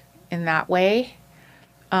storybook in that way.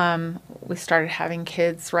 We started having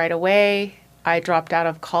kids right away. I dropped out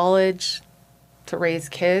of college to raise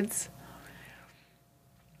kids.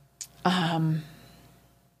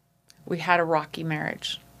 We had a rocky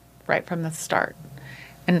marriage right from the start.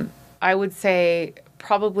 And I would say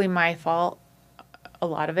probably my fault, a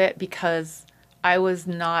lot of it, because I was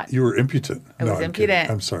not... You were impotent. I was impudent.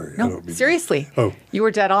 I'm sorry. No, I don't mean seriously. Oh. You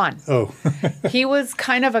were dead on. Oh. He was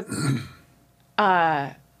kind of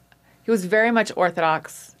he was very much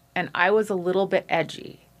Orthodox, and I was a little bit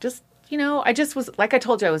edgy. Just, I just was, like I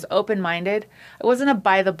told you, I was open-minded. I wasn't a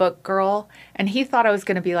by-the-book girl, and he thought I was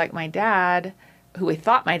going to be like my dad, who he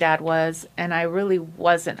thought my dad was, and I really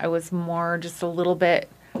wasn't. I was more just a little bit,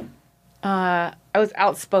 I was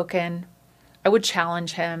outspoken. I would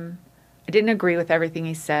challenge him. I didn't agree with everything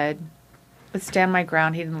he said. I would stand my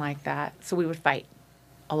ground. He didn't like that. So we would fight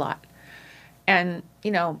a lot. And,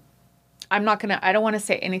 I don't want to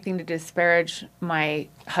say anything to disparage my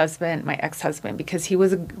husband, my ex-husband, because he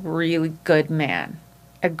was a really good man,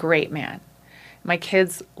 a great man. My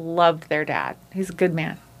kids loved their dad. He's a good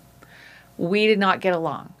man. We did not get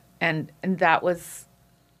along. And that was,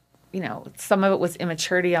 some of it was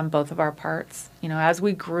immaturity on both of our parts. As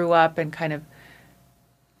we grew up and kind of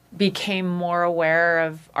became more aware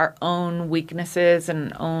of our own weaknesses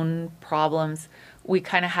and own problems, we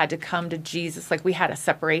kind of had to come to Jesus. Like, we had a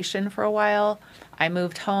separation for a while. I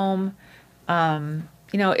moved home.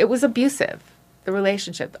 It was abusive, the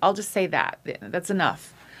relationship. I'll just say that. That's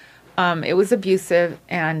enough. It was abusive.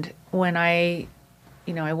 And when I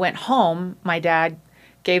went home, my dad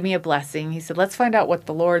gave me a blessing. He said, let's find out what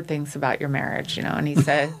the Lord thinks about your marriage, and he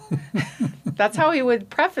said, that's how he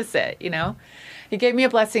would preface it, He gave me a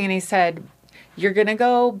blessing, and he said, you're going to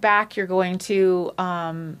go back. You're going to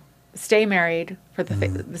stay married for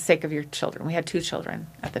the sake of your children. We had 2 children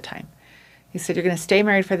at the time. He said, you're going to stay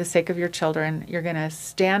married for the sake of your children. You're going to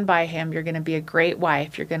stand by him. You're going to be a great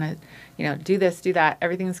wife. You're going to, do this, do that.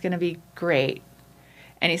 Everything's going to be great.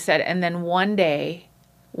 And he said, and then one day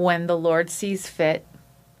when the Lord sees fit,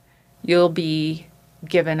 you'll be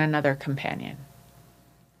given another companion.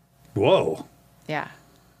 Whoa. Yeah.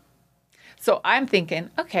 So I'm thinking,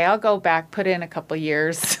 okay, I'll go back, put in a couple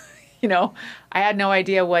years. I had no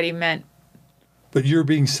idea what he meant. But you're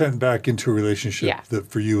being sent back into a relationship that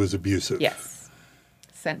for you is abusive. Yes.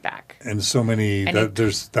 sent back. And so many,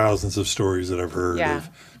 there's thousands of stories that I've heard of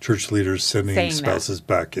church leaders sending spouses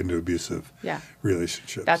back into abusive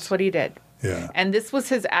relationships. That's what he did. Yeah. And this was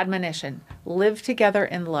his admonition: live together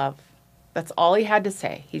in love. That's all he had to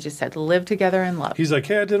say. He just said, live together in love. He's like,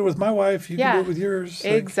 hey, I did it with my wife. You can do it with yours.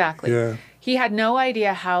 Exactly. Like, he had no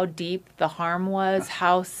idea how deep the harm was,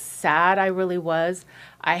 how sad I really was.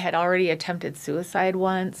 I had already attempted suicide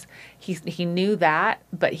once. He knew that,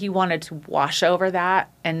 but he wanted to wash over that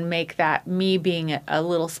and make that me being a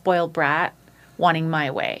little spoiled brat, wanting my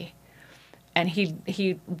way. And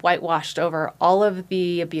he whitewashed over all of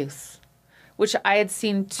the abuse, which I had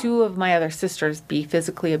seen 2 of my other sisters be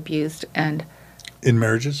physically abused. And in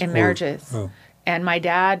marriages? In marriages. And my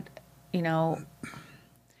dad,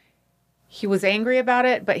 he was angry about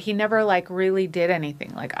it, but he never really did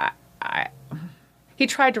anything. He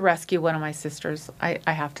tried to rescue one of my sisters, I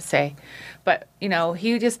have to say. But,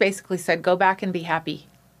 he just basically said, go back and be happy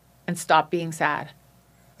and stop being sad.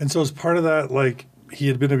 And so as part of that, he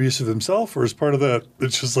had been abusive himself, or is part of that,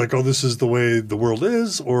 it's just oh, this is the way the world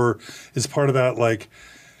is? Or is part of that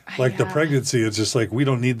the pregnancy, it's just we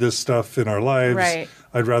don't need this stuff in our lives. Right.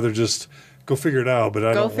 I'd rather just go figure it out, but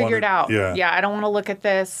I don't want to. Go figure it out. Yeah, I don't want to look at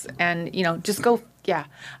this and, just go. Yeah.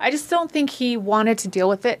 I just don't think he wanted to deal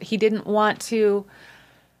with it. He didn't want to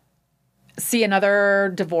see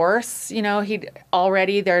another divorce.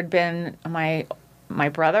 There'd been my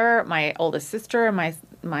brother, my oldest sister, and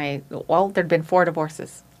there'd been 4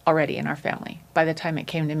 divorces already in our family by the time it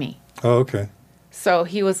came to me. Oh, okay. So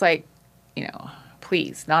he was like,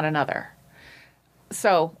 please, not another.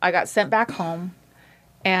 So I got sent back home,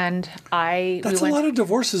 and That's a lot of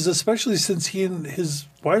divorces, especially since he and his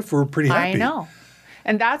wife were pretty happy. I know.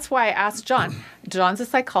 And that's why I asked John. John's a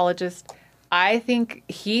psychologist. I think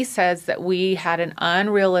he says that we had an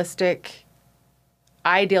unrealistic,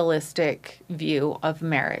 idealistic view of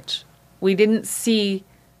marriage. We didn't see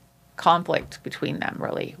conflict between them,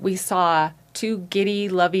 really. We saw 2 giddy,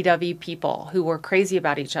 lovey-dovey people who were crazy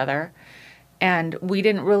about each other, and we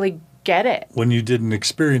didn't really get it. When you didn't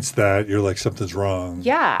experience that, you're like, something's wrong.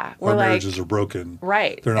 Yeah. Our marriages are broken.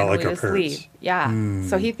 Right. They're not like our parents. Leave. Yeah.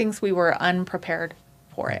 So he thinks we were unprepared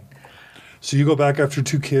for it. So you go back after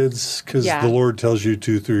 2 kids because the Lord tells you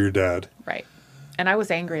to through your dad. Right. And I was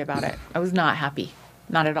angry about it. I was not happy.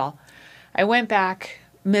 Not at all. I went back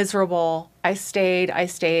miserable. I stayed. I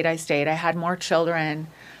had more children.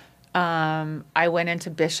 I went into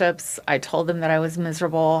bishops. I told them that I was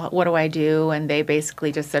miserable. What do I do? And they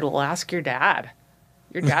basically just said, well, ask your dad.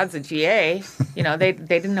 Your dad's a GA. They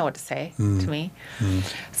didn't know what to say to me.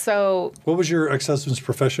 So what was your ex-husband's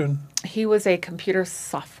profession? He was a computer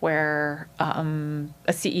software, a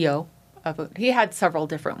CEO. He had several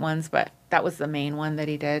different ones, but that was the main one that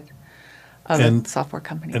he did of a software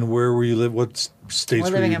company. And where were you live? What states were you?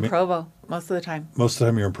 We're living in Provo most of the time. Most of the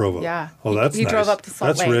time you're in Provo. Yeah. Oh, that's he nice. drove up to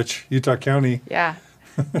Salt Lake. That's rich. Utah County. Yeah.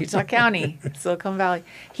 Utah County, Silicon Valley.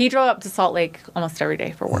 He drove up to Salt Lake almost every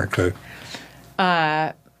day for work. Okay.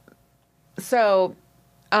 I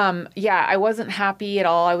wasn't happy at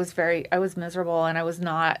all. I was miserable, and I was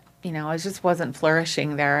not, I just wasn't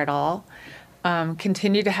flourishing there at all.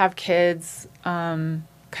 Continued to have kids, kind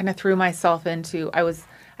of threw myself into, I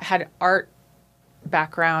had art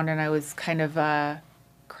background, and I was kind of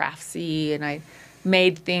craftsy, and I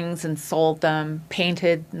made things and sold them,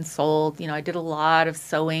 painted and sold. I did a lot of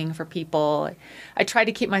sewing for people. I tried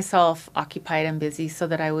to keep myself occupied and busy so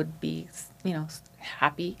that I would be,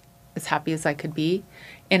 happy as I could be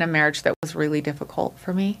in a marriage that was really difficult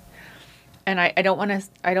for me. And I don't want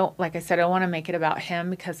to make it about him,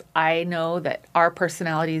 because I know that our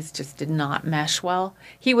personalities just did not mesh well.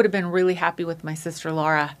 He would have been really happy with my sister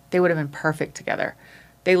Laura. They would have been perfect together.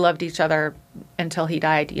 They loved each other until he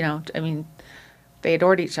died. They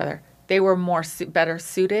adored each other. They were better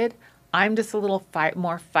suited. I'm just a little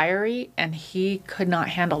more fiery, and he could not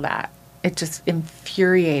handle that. It just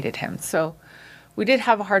infuriated him. So we did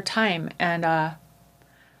have a hard time. And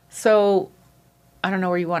so I don't know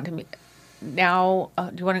where you want to meet. Now,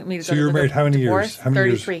 do you want me to go to the divorce? So you were married how many years?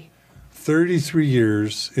 33. Years? 33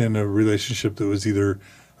 years in a relationship that was either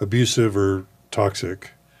abusive or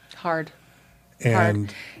toxic. Hard.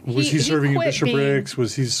 And was he serving in bishoprics?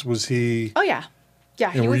 Was he? Oh, yeah. Yeah,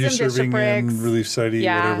 he was in bishoprics. And were you serving in Relief Society,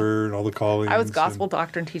 whatever, and all the callings? I was gospel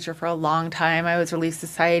doctrine teacher for a long time. I was Relief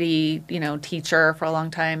Society, teacher for a long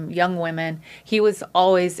time, young women. He was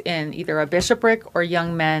always in either a bishopric or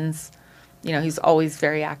young men's. He's always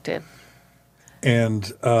very active.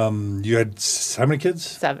 And you had how many kids?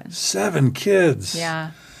 7. 7 kids.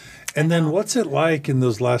 Yeah. And then what's it like in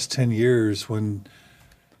those last 10 years when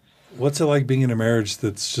What's it like being in a marriage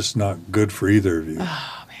that's just not good for either of you?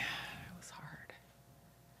 Oh man, it was hard.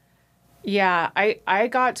 Yeah, I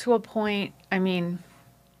got to a point,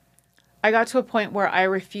 I got to a point where I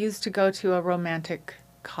refused to go to a romantic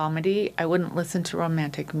comedy. I wouldn't listen to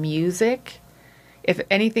romantic music. If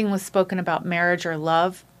anything was spoken about marriage or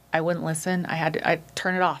love, I wouldn't listen. I'd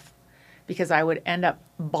turn it off because I would end up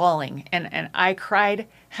bawling. And I cried.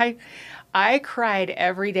 I cried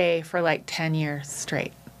every day for like 10 years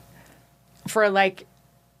straight. For like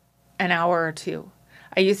an hour or two.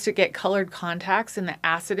 I used to get colored contacts and the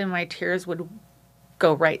acid in my tears would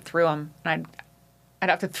go right through them. And I'd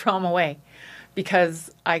have to throw them away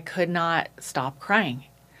because I could not stop crying.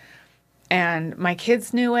 And my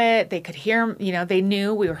kids knew it. They could hear, they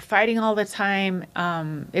knew we were fighting all the time.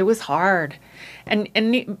 It was hard. And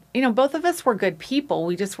both of us were good people.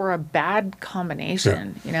 We just were a bad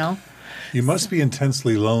combination, You must be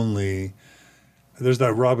intensely lonely. There's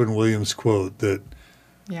that Robin Williams quote that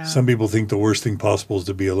some people think the worst thing possible is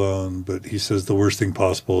to be alone, but he says the worst thing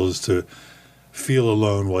possible is to feel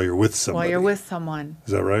alone while you're with somebody. While you're with someone.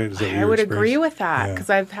 Is that right? Is that I would agree with that because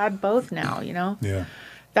I've had both now, Yeah.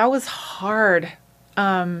 That was hard. You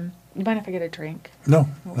mind if I get a drink? No.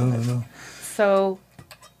 So,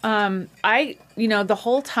 the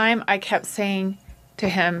whole time I kept saying to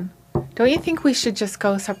him, don't you think we should just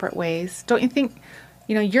go separate ways? Don't you think,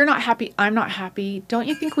 you're not happy, I'm not happy. Don't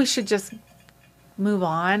you think we should just move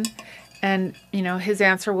on? And, his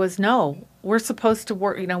answer was no. We're supposed to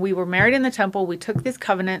work. We were married in the temple. We took these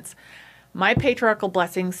covenants. My patriarchal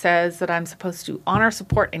blessing says that I'm supposed to honor,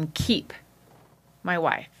 support, and keep my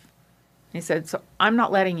wife. He said, so I'm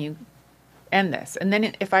not letting you end this. And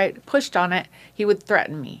then if I pushed on it, he would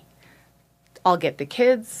threaten me. I'll get the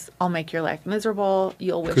kids. I'll make your life miserable.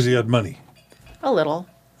 You'll wish. Because he had money. A little.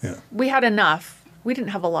 Yeah. We had enough. We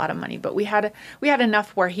didn't have a lot of money, but we had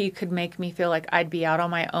enough where he could make me feel like I'd be out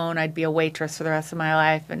on my own. I'd be a waitress for the rest of my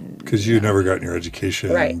life. And because you never gotten your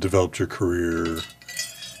education, right. Developed your career,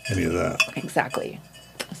 any of that. Exactly.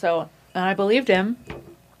 So I believed him.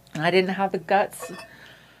 I didn't have the guts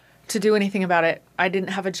to do anything about it. I didn't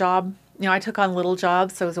have a job. I took on little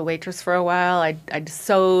jobs. I was a waitress for a while. I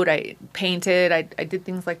sewed, I painted, I did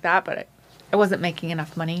things like that, but I wasn't making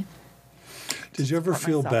enough money. Did you ever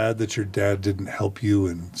feel bad that your dad didn't help you?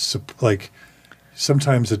 And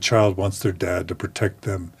sometimes a child wants their dad to protect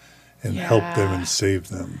them and help them and save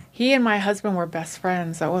them. He and my husband were best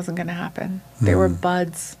friends. That wasn't going to happen. They were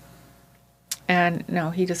buds. And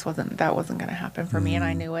no, that wasn't going to happen for me, and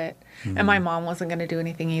I knew it. And my mom wasn't going to do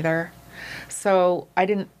anything either. So I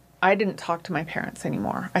didn't talk to my parents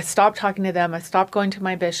anymore. I stopped talking to them. I stopped going to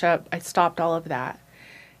my bishop. I stopped all of that.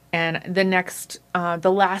 And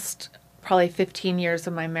the last probably 15 years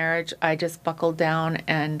of my marriage, I just buckled down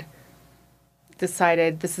and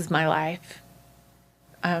decided this is my life.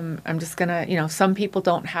 I'm just going to, some people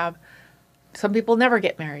never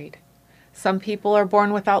get married. Some people are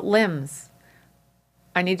born without limbs.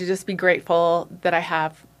 I need to just be grateful that I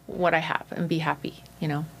have what I have and be happy,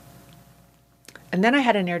 And then I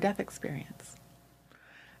had a near-death experience.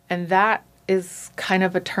 And that is kind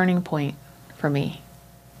of a turning point for me.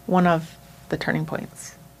 One of the turning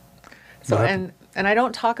points. So, and I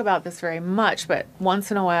don't talk about this very much, but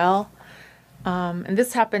once in a while, and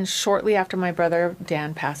this happened shortly after my brother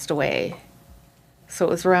Dan passed away. So it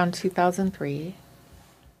was around 2003.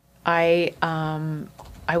 I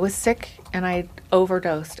was sick and I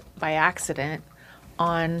overdosed by accident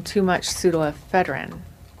on too much pseudoephedrine.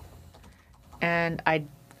 And I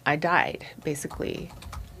died, basically.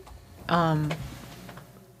 So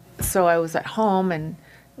I was at home and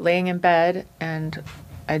laying in bed, and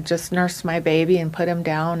I just nursed my baby and put him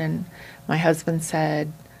down, and my husband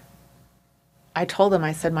said, I told him,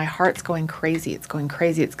 I said, my heart's going crazy. It's going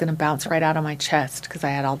crazy. It's going to bounce right out of my chest because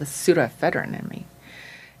I had all this pseudoephedrine in me.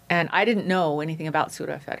 And I didn't know anything about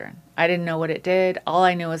pseudoephedrine. I didn't know what it did. All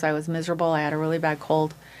I knew was I was miserable. I had a really bad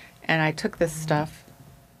cold. And I took this stuff.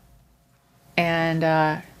 And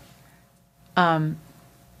the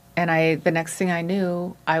next thing I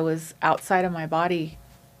knew, I was outside of my body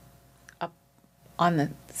up on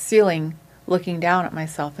the ceiling looking down at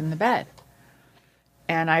myself in the bed.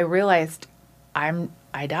 And I realized I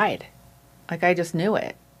died. Like, I just knew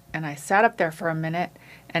it. And I sat up there for a minute,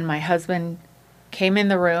 and my husband came in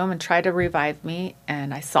the room and tried to revive me,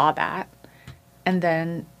 and I saw that. And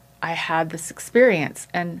then I had this experience,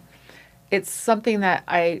 and it's something that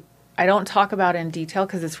I don't talk about in detail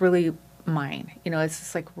because it's really mine. It's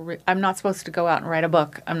just like, I'm not supposed to go out and write a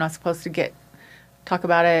book. I'm not supposed to talk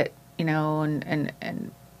about it,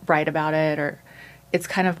 and write about it, or it's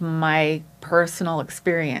kind of my personal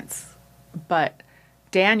experience. But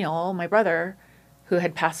Daniel, my brother, who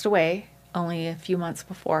had passed away only a few months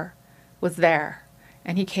before, was there.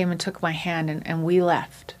 And he came and took my hand, and we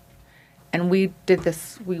left. And we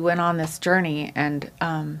went on this journey. And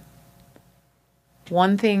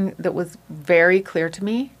one thing that was very clear to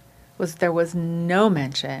me was there was no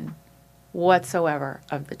mention whatsoever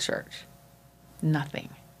of the church. Nothing.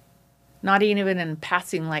 Not even in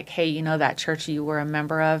passing, like, hey, you know that church you were a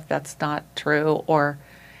member of? That's not true. Or,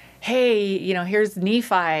 hey, here's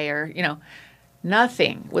Nephi, or,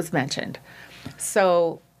 nothing was mentioned.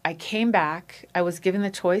 So I came back. I was given the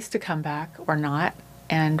choice to come back or not.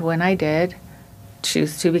 And when I did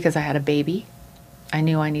choose to, because I had a baby, I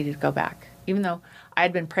knew I needed to go back. Even though I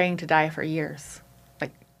had been praying to die for years.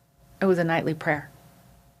 Like, it was a nightly prayer.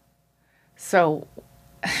 So,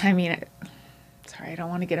 sorry, I don't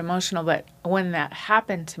want to get emotional, but when that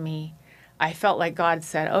happened to me, I felt like God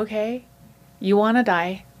said, okay, you want to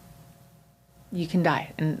die, you can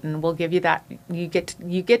die, and we'll give you that. You get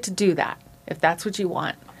to do that if that's what you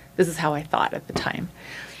want. This is how I thought at the time.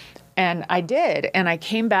 And I did, and I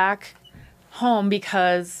came back home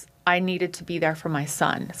because I needed to be there for my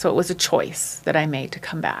son. So it was a choice that I made to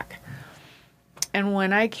come back. And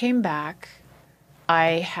when I came back,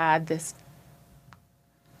 I had this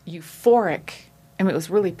euphoric, it was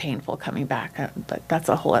really painful coming back, but that's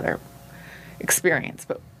a whole other experience.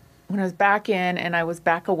 But when I was back in and I was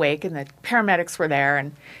back awake and the paramedics were there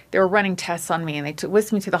and they were running tests on me and they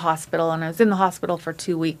whisked me to the hospital, and I was in the hospital for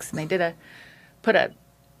 2 weeks, and they put a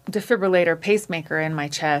defibrillator pacemaker in my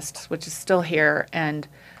chest, which is still here, and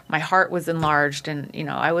my heart was enlarged, and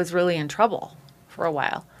I was really in trouble for a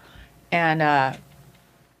while. And I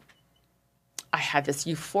had this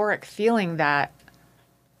euphoric feeling that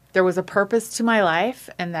there was a purpose to my life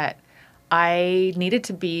and that I needed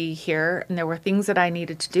to be here, and there were things that I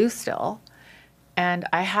needed to do still. And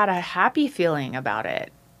I had a happy feeling about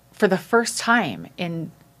it. For the first time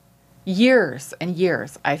in years and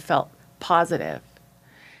years, I felt positive.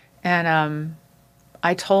 And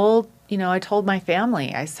I told my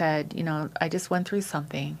family, I said, I just went through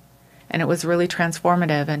something, and it was really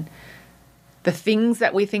transformative. And the things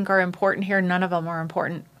that we think are important here, none of them are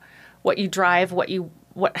important. What you drive,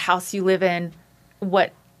 what house you live in,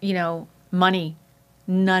 what, money,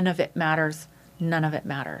 none of it matters. None of it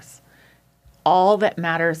matters. All that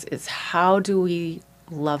matters is, how do we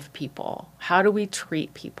love people? How do we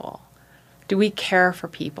treat people? Do we care for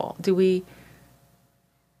people? Do we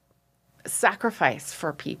sacrifice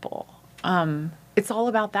for people? It's all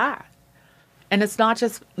about that. And it's not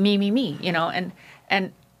just me,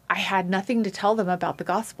 and I had nothing to tell them about the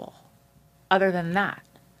gospel other than that.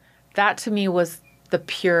 That to me was the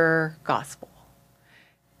pure gospel.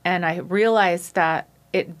 And I realized that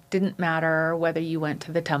it didn't matter whether you went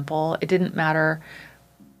to the temple. It didn't matter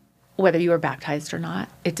whether you were baptized or not.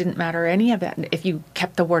 It didn't matter any of that. If you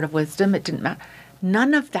kept the word of wisdom, it didn't matter.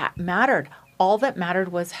 None of that mattered. All that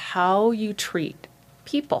mattered was how you treat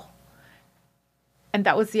people. And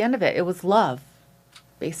that was the end of it. It was love,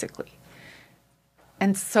 basically.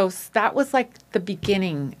 And so that was like the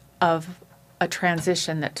beginning of a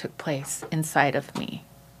transition that took place inside of me.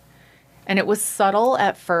 And it was subtle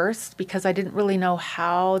at first because I didn't really know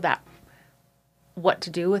what to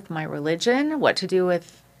do with my religion, what to do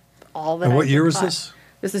with all that. And what year was this?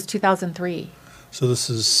 This is 2003. So this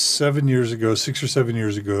is 7 years ago, 6 or 7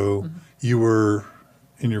 years ago. Mm-hmm. You were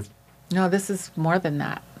in your... No, this is more than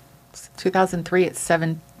that. It's 2003, it's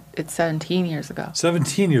 17 years ago.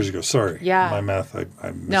 17 years ago, sorry. Yeah. My math, I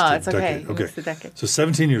missed No, a it's decade. okay. You Okay. missed a decade. So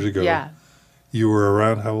 17 years ago. Yeah. You were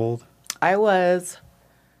around how old? I was...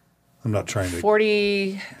 I'm not trying to...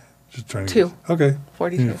 42. Just trying to... Okay.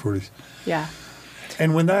 42. In your 40s. Yeah.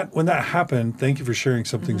 And when that happened, thank you for sharing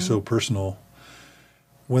something so personal.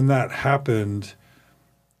 When that happened,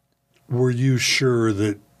 were you sure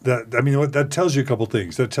that tells you a couple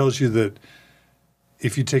things. That tells you that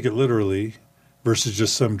if you take it literally versus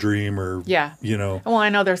just some dream or, Well, I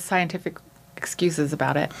know there's scientific excuses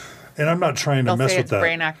about it. And I'm not trying to mess with that. They'll say it's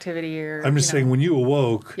brain activity or... I'm just saying when you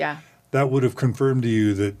awoke, yeah, that would have confirmed to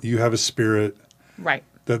you that you have a spirit. Right.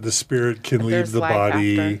 That the spirit can leave the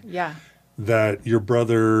body. After. Yeah. That your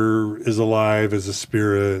brother is alive as a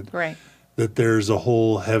spirit. Right. That there's a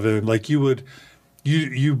whole heaven. Like you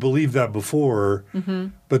believed that before,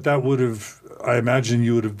 but that would have, I imagine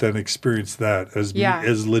you would have then experienced that as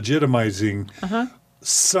legitimizing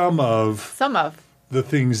some of the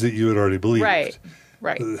things that you had already believed.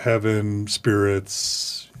 Right. Heaven,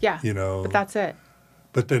 spirits. Yeah. But that's it.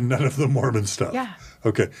 But then none of the Mormon stuff. Yeah.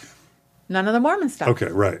 Okay. None of the Mormon stuff. Okay,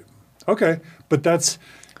 right. Okay. But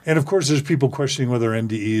and of course there's people questioning whether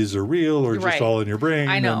NDEs are real or just all in your brain.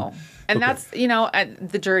 I know. And that's,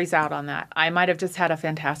 the jury's out on that. I might have just had a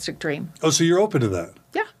fantastic dream. Oh, so you're open to that?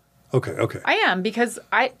 Yeah. Okay. I am, because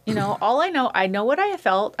all I know what I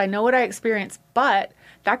felt, I know what I experienced, but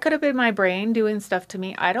that could have been my brain doing stuff to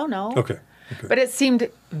me. I don't know. Okay. But it seemed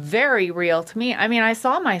very real to me. I mean, I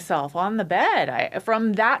saw myself on the bed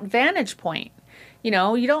from that vantage point. You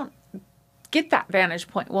don't get that vantage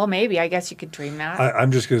point. Well, maybe. I guess you could dream that.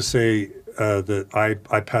 I'm just going to say that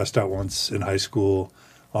I passed out once in high school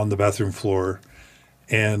on the bathroom floor,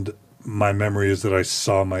 and my memory is that I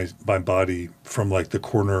saw my body from like the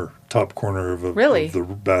top corner of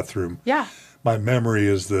the bathroom. Yeah. My memory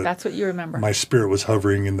is that that's what you remember. My spirit was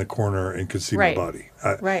hovering in the corner and could see my body.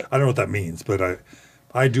 I don't know what that means, but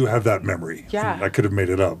I do have that memory. Yeah. I could have made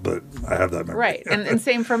it up, but I have that memory. Right. And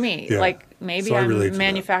same for me. Yeah. Like maybe So I'm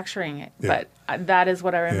manufacturing it, Yeah. but that is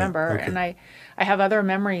what I remember. Okay. And I have other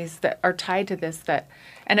memories that are tied to this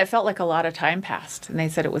and it felt like a lot of time passed. And they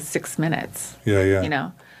said it was 6 minutes.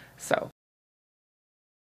 Yeah. So